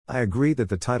I agree that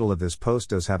the title of this post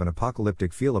does have an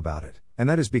apocalyptic feel about it, and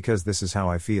that is because this is how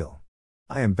I feel.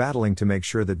 I am battling to make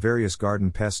sure that various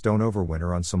garden pests don't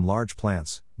overwinter on some large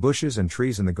plants, bushes and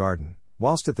trees in the garden,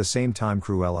 whilst at the same time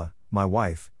Cruella, my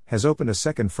wife, has opened a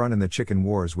second front in the chicken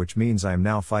wars, which means I am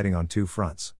now fighting on two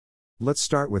fronts. Let's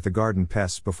start with the garden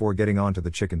pests before getting on to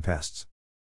the chicken pests.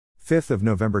 5th of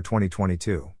November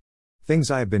 2022. Things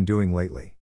I have been doing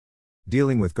lately.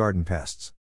 Dealing with garden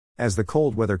pests. As the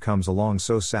cold weather comes along,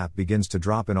 so sap begins to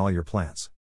drop in all your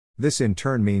plants. This in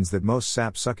turn means that most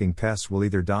sap-sucking pests will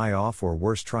either die off or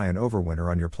worse try and overwinter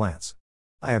on your plants.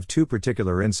 I have two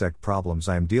particular insect problems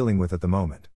I am dealing with at the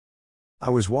moment.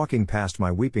 I was walking past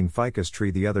my weeping ficus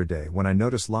tree the other day when I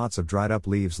noticed lots of dried up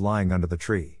leaves lying under the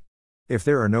tree. If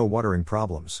there are no watering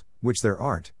problems, which there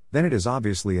aren't, then it is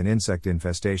obviously an insect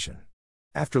infestation.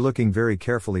 After looking very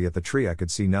carefully at the tree, I could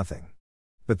see nothing.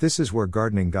 But this is where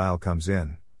gardening guile comes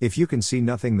in. If you can see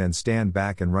nothing, then stand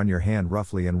back and run your hand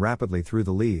roughly and rapidly through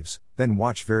the leaves, then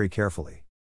watch very carefully.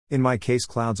 In my case,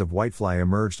 clouds of whitefly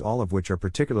emerged, all of which are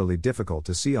particularly difficult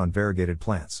to see on variegated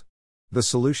plants. The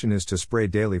solution is to spray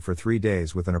daily for 3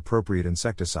 days with an appropriate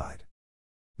insecticide.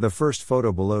 The first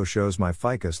photo below shows my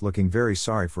ficus looking very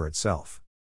sorry for itself.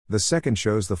 The second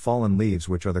shows the fallen leaves,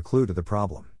 which are the clue to the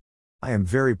problem. I am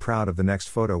very proud of the next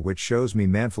photo, which shows me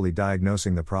manfully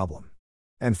diagnosing the problem.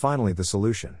 And finally, the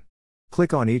solution.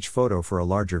 Click on each photo for a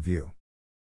larger view.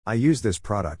 I use this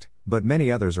product, but many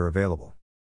others are available.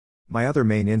 My other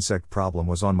main insect problem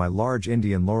was on my large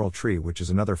Indian laurel tree, which is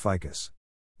another ficus.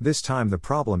 This time the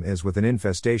problem is with an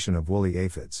infestation of woolly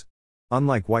aphids.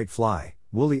 Unlike whitefly,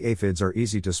 woolly aphids are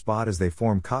easy to spot as they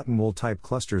form cotton wool type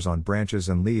clusters on branches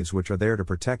and leaves, which are there to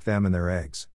protect them and their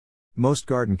eggs. Most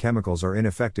garden chemicals are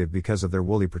ineffective because of their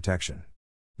woolly protection.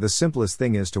 The simplest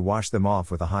thing is to wash them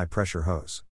off with a high pressure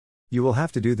hose. You will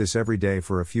have to do this every day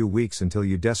for a few weeks until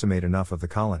you decimate enough of the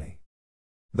colony.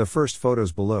 The first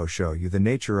photos below show you the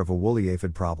nature of a woolly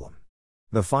aphid problem.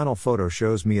 The final photo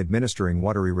shows me administering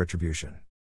watery retribution.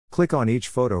 Click on each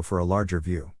photo for a larger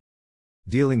view.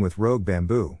 Dealing with rogue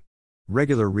bamboo.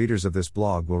 Regular readers of this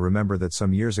blog will remember that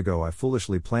some years ago I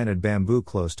foolishly planted bamboo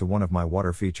close to one of my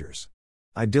water features.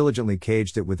 I diligently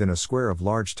caged it within a square of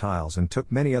large tiles and took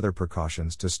many other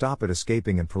precautions to stop it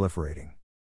escaping and proliferating.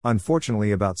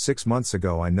 Unfortunately, about 6 months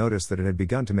ago I noticed that it had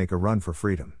begun to make a run for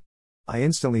freedom. I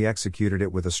instantly executed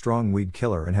it with a strong weed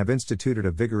killer and have instituted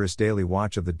a vigorous daily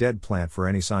watch of the dead plant for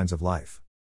any signs of life.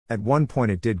 At one point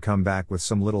it did come back with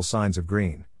some little signs of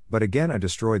green, but again I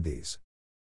destroyed these.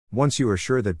 Once you are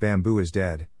sure that bamboo is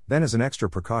dead, then as an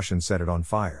extra precaution set it on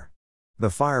fire.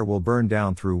 The fire will burn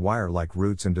down through wire-like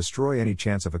roots and destroy any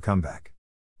chance of a comeback.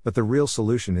 But the real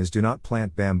solution is do not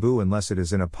plant bamboo unless it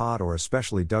is in a pot or a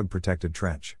specially dug protected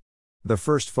trench. The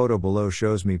first photo below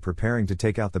shows me preparing to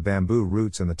take out the bamboo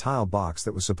roots and the tile box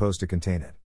that was supposed to contain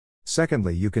it.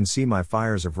 Secondly, you can see my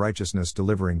fires of righteousness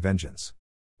delivering vengeance.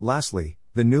 Lastly,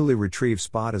 the newly retrieved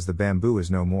spot as the bamboo is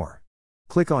no more.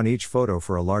 Click on each photo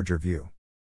for a larger view.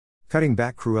 Cutting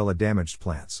back Cruella damaged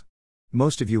plants.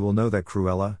 Most of you will know that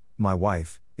Cruella, my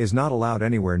wife, is not allowed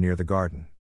anywhere near the garden.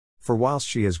 For whilst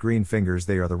she has green fingers,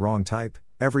 they are the wrong type.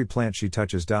 Every plant she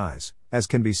touches dies, as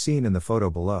can be seen in the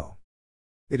photo below.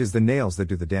 It is the nails that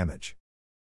do the damage.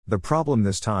 The problem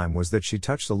this time was that she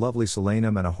touched a lovely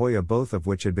Solanum and a Hoya, both of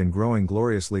which had been growing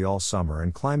gloriously all summer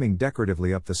and climbing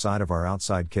decoratively up the side of our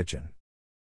outside kitchen.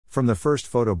 From the first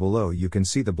photo below you can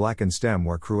see the blackened stem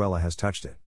where Cruella has touched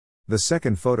it. The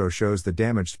second photo shows the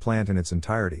damaged plant in its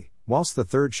entirety, whilst the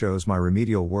third shows my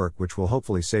remedial work, which will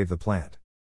hopefully save the plant.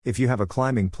 If you have a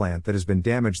climbing plant that has been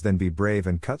damaged, then be brave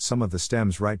and cut some of the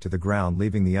stems right to the ground,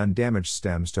 leaving the undamaged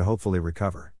stems to hopefully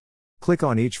recover. Click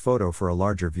on each photo for a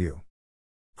larger view.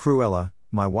 Cruella,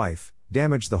 my wife,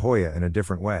 damaged the Hoya in a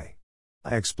different way.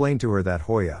 I explained to her that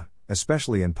Hoya,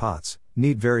 especially in pots,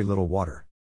 need very little water.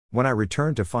 When I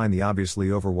returned to find the obviously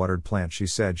overwatered plant, she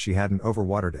said she hadn't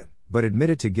overwatered it, but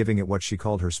admitted to giving it what she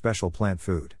called her special plant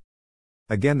food.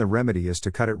 Again, the remedy is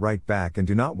to cut it right back and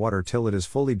do not water till it is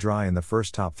fully dry in the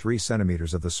first top 3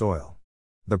 centimeters of the soil.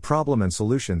 The problem and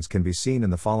solutions can be seen in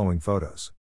the following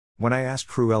photos. When I asked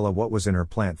Cruella what was in her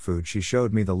plant food, she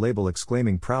showed me the label,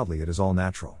 exclaiming proudly, "It is all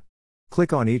natural."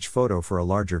 Click on each photo for a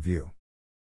larger view.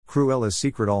 Cruella's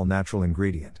secret all natural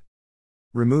ingredient.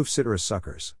 Remove citrus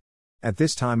suckers. At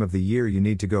this time of the year you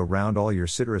need to go round all your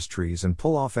citrus trees and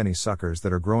pull off any suckers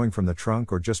that are growing from the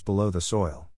trunk or just below the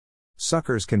soil.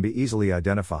 Suckers can be easily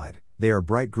identified. They are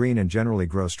bright green and generally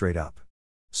grow straight up.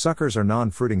 Suckers are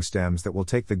non-fruiting stems that will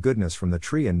take the goodness from the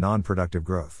tree and non-productive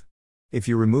growth. If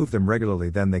you remove them regularly,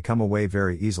 then they come away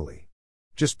very easily.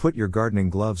 Just put your gardening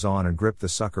gloves on and grip the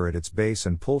sucker at its base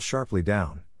and pull sharply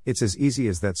down, It's as easy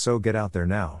as that, so get out there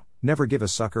now, never give a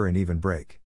sucker an even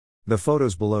break. The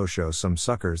photos below show some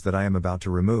suckers that I am about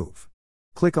to remove.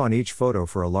 Click on each photo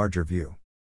for a larger view.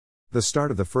 The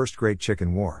start of the first Great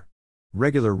Chicken War.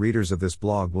 Regular readers of this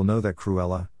blog will know that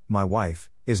Cruella, my wife,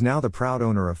 is now the proud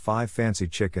owner of 5 fancy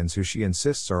chickens who she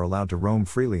insists are allowed to roam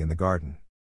freely in the garden.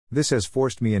 This has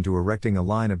forced me into erecting a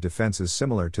line of defenses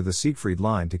similar to the Siegfried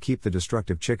line to keep the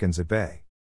destructive chickens at bay.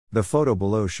 The photo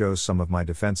below shows some of my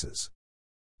defenses.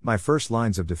 My first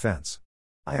lines of defense.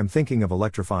 I am thinking of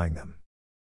electrifying them.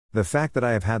 The fact that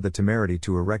I have had the temerity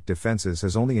to erect defenses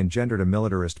has only engendered a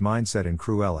militarist mindset in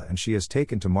Cruella, and she has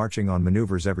taken to marching on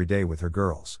maneuvers every day with her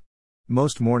girls.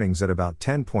 Most mornings at about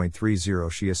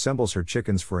 10:30 she assembles her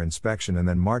chickens for inspection and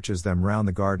then marches them round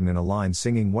the garden in a line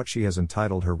singing what she has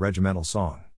entitled her regimental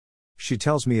song. She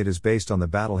tells me it is based on the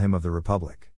Battle Hymn of the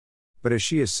Republic. But as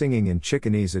she is singing in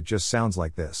Chickenese it just sounds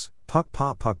like this: puck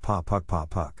pa puck pa puck pa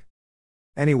puck.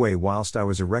 Anyway, whilst I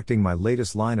was erecting my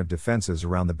latest line of defenses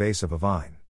around the base of a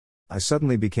vine, I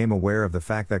suddenly became aware of the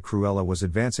fact that Cruella was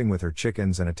advancing with her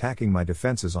chickens and attacking my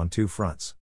defenses on 2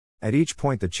 fronts. At each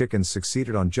point the chickens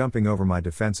succeeded on jumping over my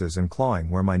defenses and clawing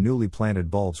where my newly planted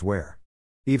bulbs were.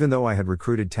 Even though I had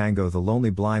recruited Tango the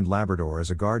Lonely Blind Labrador as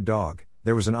a guard dog,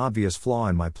 there was an obvious flaw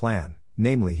in my plan,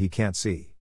 namely he can't see.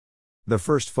 The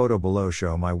first photo below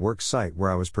show my work site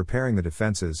where I was preparing the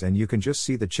defenses, and you can just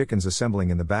see the chickens assembling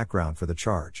in the background for the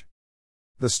charge.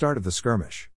 The start of the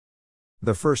skirmish.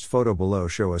 The first photo below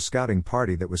show a scouting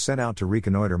party that was sent out to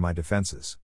reconnoiter my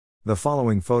defenses. The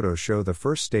following photos show the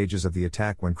first stages of the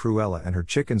attack when Cruella and her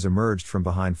chickens emerged from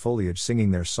behind foliage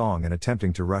singing their song and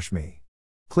attempting to rush me.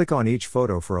 Click on each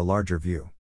photo for a larger view.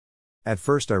 At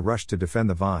first I rushed to defend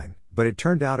the vine, but it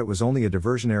turned out it was only a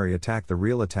diversionary attack. The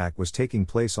real attack was taking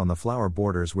place on the flower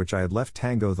borders which I had left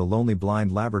Tango the Lonely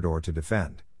Blind Labrador to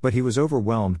defend, but he was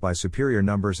overwhelmed by superior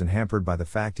numbers and hampered by the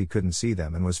fact he couldn't see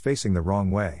them and was facing the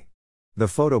wrong way. The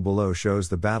photo below shows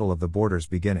the Battle of the Borders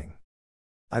beginning.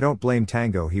 I don't blame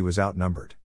Tango, he was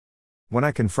outnumbered. When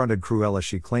I confronted Cruella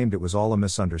she claimed it was all a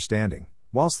misunderstanding,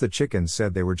 whilst the chickens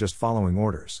said they were just following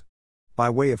orders. By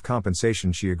way of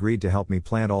compensation she agreed to help me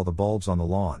plant all the bulbs on the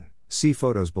lawn, see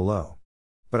photos below.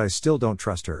 But I still don't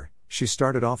trust her. She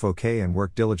started off okay and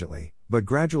worked diligently, but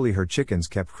gradually her chickens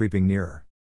kept creeping nearer.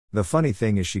 The funny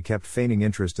thing is she kept feigning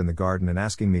interest in the garden and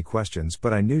asking me questions,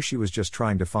 but I knew she was just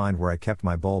trying to find where I kept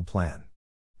my bulb plant.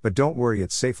 But don't worry,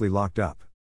 it's safely locked up.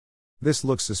 This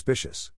looks suspicious.